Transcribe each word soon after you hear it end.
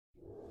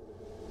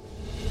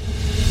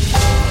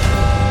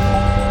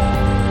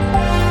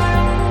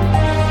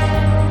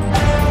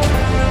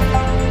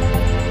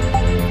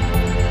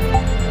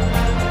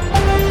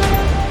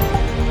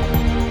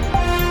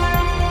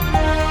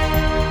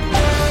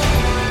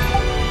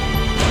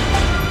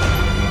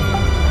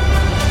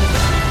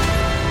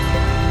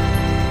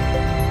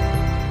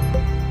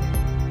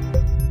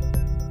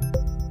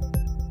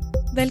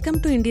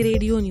Welcome to Indie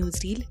Radio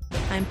Newsreel.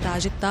 I'm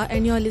Prajakta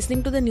and you're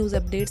listening to the news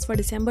updates for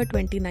December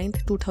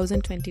 29th,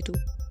 2022.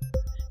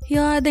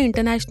 Here are the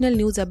international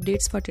news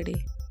updates for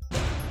today.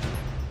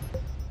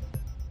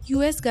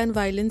 US gun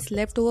violence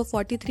left over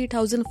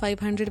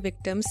 43,500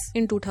 victims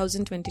in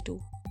 2022.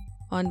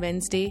 On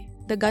Wednesday,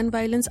 the Gun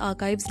Violence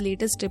Archive's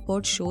latest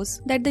report shows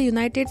that the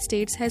United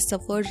States has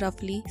suffered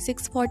roughly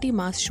 640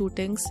 mass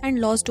shootings and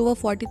lost over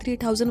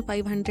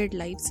 43,500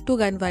 lives to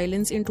gun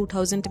violence in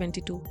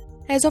 2022.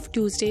 As of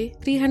Tuesday,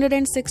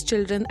 306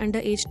 children under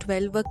age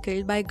 12 were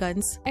killed by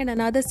guns and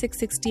another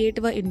 668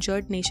 were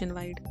injured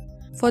nationwide.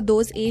 For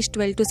those aged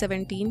 12 to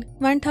 17,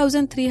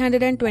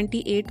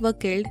 1,328 were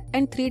killed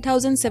and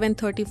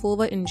 3,734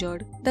 were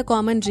injured, the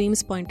Common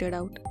Dreams pointed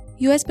out.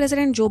 US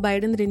President Joe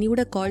Biden renewed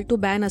a call to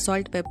ban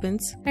assault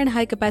weapons and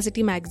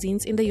high-capacity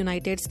magazines in the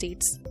United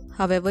States.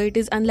 However, it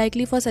is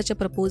unlikely for such a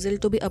proposal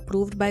to be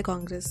approved by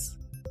Congress.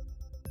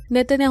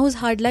 Netanyahu's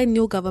hardline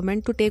new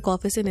government to take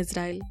office in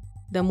Israel.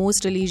 The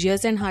most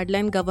religious and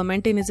hardline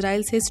government in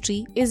Israel's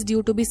history is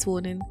due to be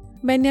sworn in.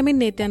 Benjamin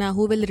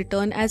Netanyahu will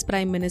return as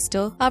Prime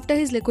Minister after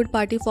his Likud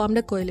party formed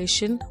a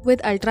coalition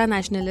with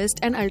ultra-nationalist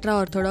and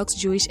ultra-Orthodox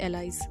Jewish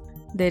allies.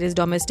 There is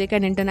domestic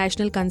and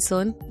international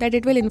concern that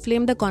it will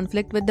inflame the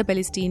conflict with the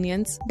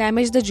Palestinians,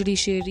 damage the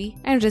judiciary,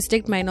 and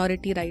restrict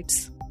minority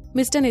rights.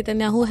 Mr.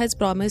 Netanyahu has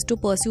promised to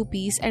pursue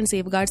peace and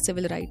safeguard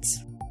civil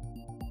rights.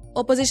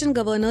 Opposition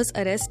governor's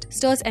arrest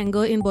stirs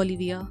anger in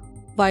Bolivia.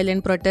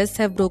 Violent protests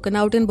have broken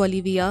out in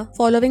Bolivia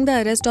following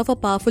the arrest of a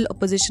powerful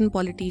opposition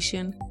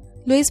politician.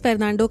 Luis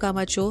Fernando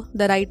Camacho,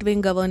 the right-wing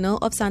governor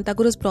of Santa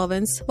Cruz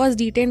province, was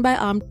detained by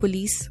armed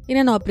police in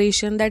an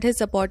operation that his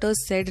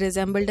supporters said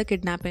resembled a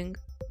kidnapping.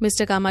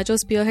 Mr. Camacho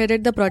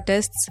spearheaded the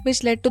protests,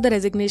 which led to the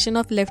resignation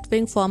of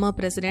left-wing former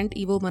President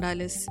Evo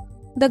Morales.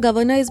 The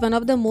governor is one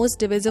of the most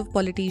divisive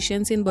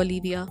politicians in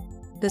Bolivia.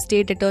 The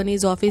state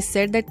attorney's office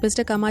said that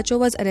Mr. Camacho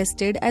was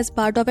arrested as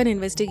part of an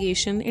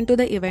investigation into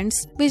the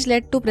events which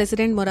led to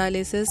President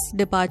Morales'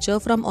 departure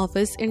from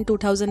office in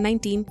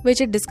 2019, which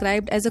it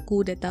described as a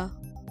coup d'etat.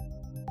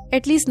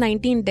 At least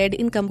 19 dead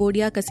in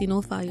Cambodia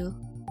casino fire.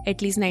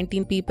 At least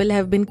 19 people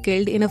have been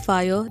killed in a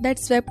fire that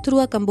swept through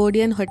a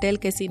Cambodian hotel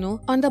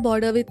casino on the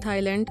border with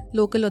Thailand,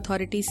 local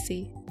authorities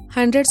say.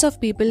 Hundreds of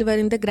people were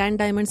in the Grand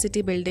Diamond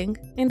City building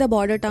in the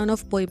border town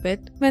of Phoi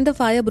Phet when the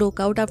fire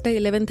broke out after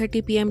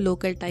 11:30 p.m.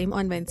 local time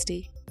on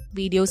Wednesday.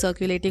 Video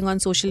circulating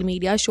on social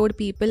media showed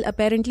people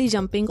apparently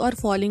jumping or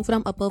falling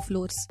from upper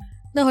floors.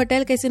 The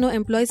hotel casino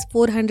employs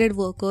 400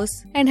 workers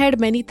and had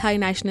many Thai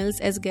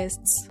nationals as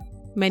guests.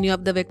 Many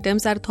of the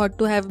victims are thought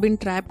to have been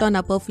trapped on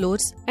upper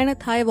floors, and a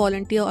Thai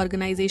volunteer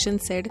organization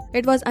said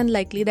it was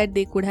unlikely that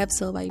they could have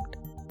survived.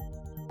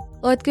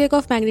 Earthquake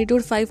of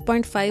magnitude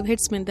 5.5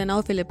 hits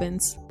Mindanao,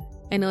 Philippines.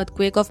 An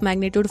earthquake of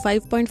magnitude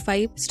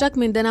 5.5 struck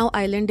Mindanao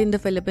Island in the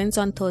Philippines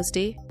on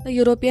Thursday, the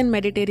European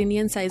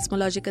Mediterranean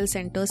Seismological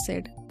Center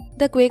said.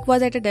 The quake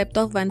was at a depth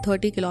of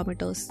 130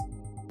 kilometers.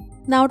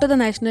 Now to the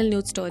national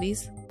news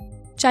stories.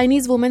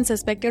 Chinese woman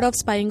suspected of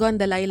spying on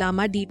Dalai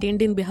Lama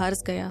detained in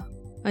Bihar's Gaya.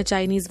 A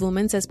Chinese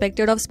woman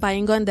suspected of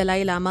spying on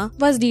Dalai Lama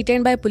was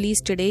detained by police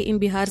today in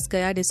Bihar's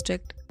Gaya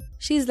district.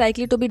 She is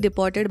likely to be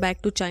deported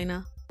back to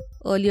China.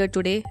 Earlier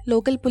today,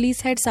 local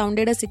police had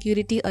sounded a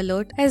security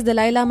alert as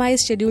Dalai Lama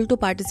is scheduled to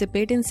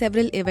participate in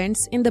several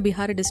events in the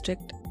Bihar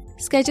district.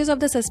 Sketches of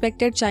the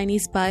suspected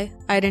Chinese spy,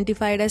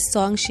 identified as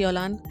Song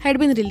Xiaolan, had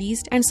been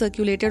released and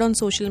circulated on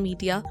social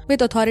media,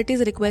 with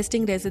authorities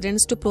requesting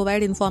residents to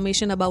provide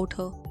information about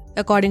her.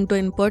 According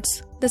to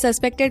inputs, the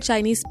suspected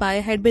Chinese spy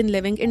had been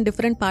living in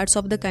different parts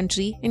of the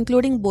country,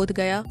 including Bodh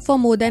Gaya, for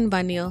more than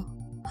 1 year.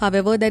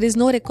 However, there is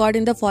no record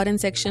in the foreign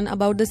section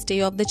about the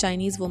stay of the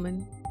Chinese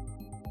woman.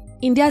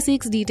 India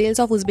seeks details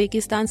of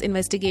Uzbekistan's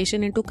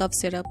investigation into cough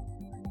syrup.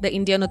 The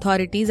Indian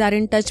authorities are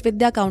in touch with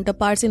their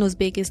counterparts in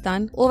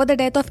Uzbekistan over the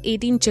death of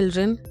 18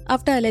 children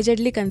after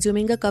allegedly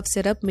consuming a cough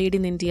syrup made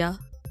in India.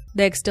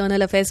 The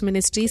External Affairs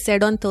Ministry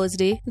said on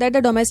Thursday that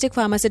the domestic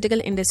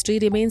pharmaceutical industry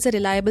remains a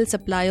reliable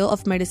supplier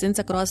of medicines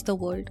across the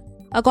world.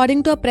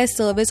 According to a press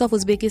service of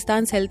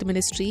Uzbekistan's health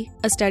ministry,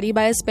 a study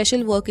by a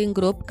special working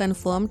group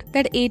confirmed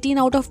that 18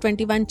 out of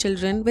 21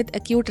 children with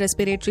acute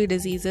respiratory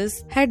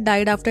diseases had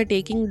died after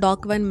taking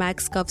Doc-1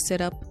 Max cough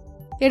syrup.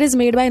 It is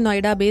made by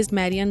Noida-based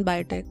Marion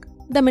Biotech.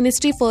 The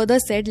ministry further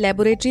said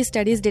laboratory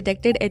studies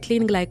detected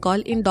ethylene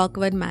glycol in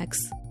Doc-1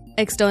 Max.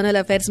 External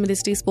Affairs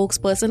Ministry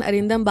spokesperson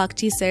Arindam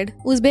Bagchi said,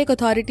 Uzbek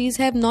authorities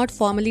have not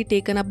formally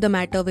taken up the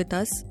matter with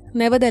us.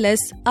 Nevertheless,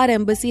 our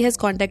embassy has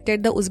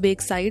contacted the Uzbek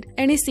side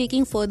and is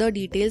seeking further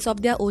details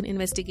of their own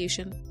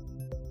investigation.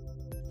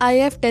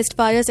 IAF test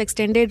fires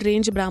extended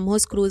range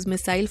BrahMos cruise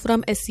missile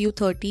from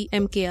Su-30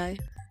 MKI.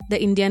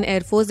 The Indian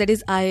Air Force, that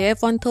is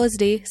IAF, on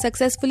Thursday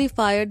successfully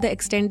fired the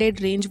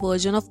extended range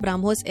version of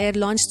BrahMos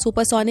air-launched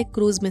supersonic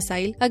cruise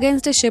missile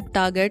against a ship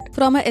target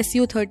from a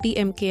Su-30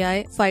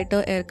 MKI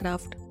fighter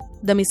aircraft.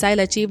 The missile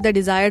achieved the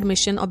desired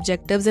mission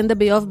objectives in the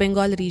Bay of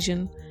Bengal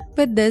region.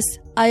 With this,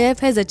 IAF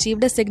has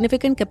achieved a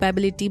significant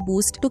capability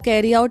boost to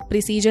carry out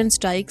precision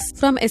strikes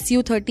from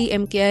Su-30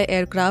 MKI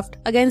aircraft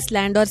against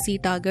land or sea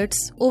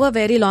targets over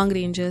very long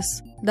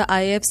ranges. the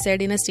IAF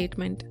said in a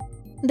statement.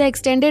 The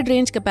extended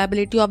range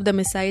capability of the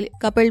missile,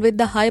 coupled with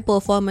the high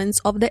performance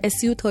of the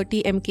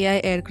Su-30 MKI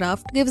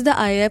aircraft, gives the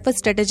IAF a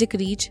strategic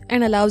reach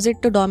and allows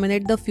it to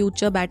dominate the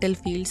future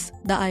battlefields,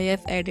 the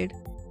IAF added.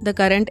 The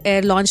current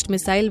air-launched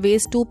missile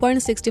weighs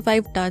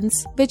 2.65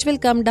 tons, which will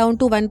come down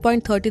to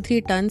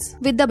 1.33 tons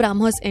with the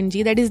BrahMos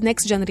NG, that is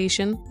next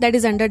generation, that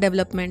is under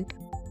development.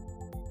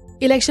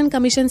 Election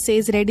Commission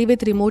says ready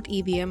with remote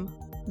EVM.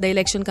 The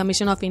Election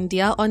Commission of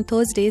India on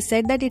Thursday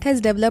said that it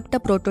has developed a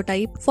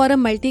prototype for a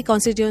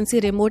multi-constituency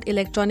remote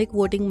electronic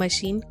voting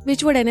machine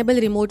which would enable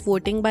remote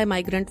voting by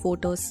migrant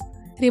voters.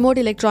 Remote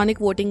electronic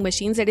voting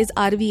machines, that is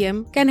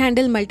RVM, can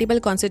handle multiple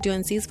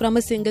constituencies from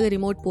a single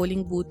remote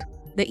polling booth.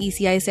 The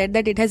ECI said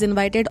that it has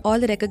invited all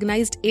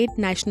recognized 8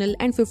 national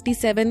and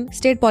 57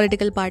 state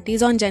political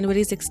parties on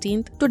January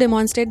 16th to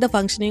demonstrate the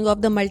functioning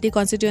of the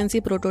multi-constituency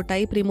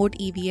prototype remote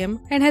EVM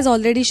and has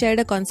already shared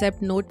a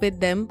concept note with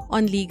them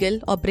on legal,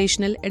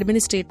 operational,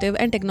 administrative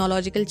and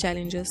technological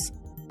challenges.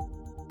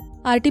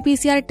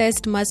 RT-PCR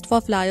test must for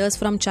flyers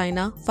from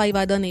China, 5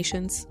 other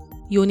nations.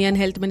 Union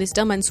Health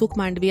Minister Mansukh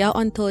Mandviya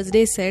on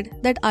Thursday said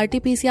that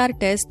RT-PCR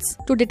tests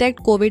to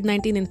detect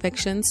COVID-19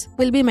 infections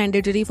will be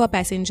mandatory for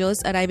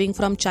passengers arriving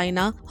from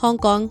China, Hong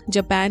Kong,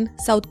 Japan,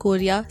 South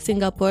Korea,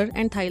 Singapore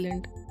and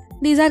Thailand.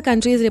 These are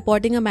countries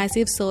reporting a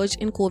massive surge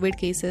in COVID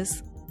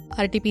cases.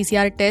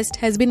 RT-PCR test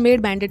has been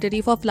made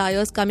mandatory for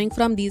flyers coming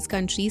from these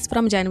countries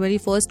from January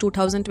 1,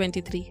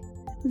 2023.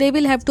 They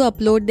will have to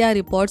upload their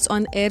reports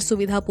on Air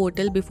Suvidha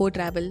portal before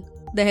travel,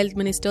 the health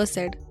minister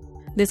said.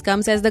 This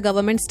comes as the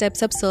government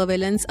steps up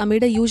surveillance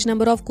amid a huge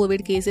number of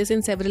COVID cases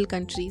in several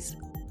countries.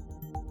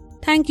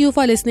 Thank you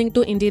for listening to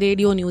Indie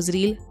Radio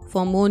Newsreel.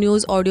 For more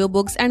news,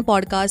 audiobooks and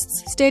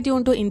podcasts, stay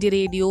tuned to Indie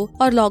Radio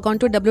or log on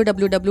to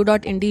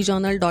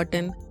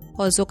www.indiejournal.in.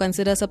 Also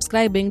consider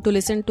subscribing to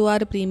listen to our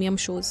premium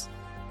shows.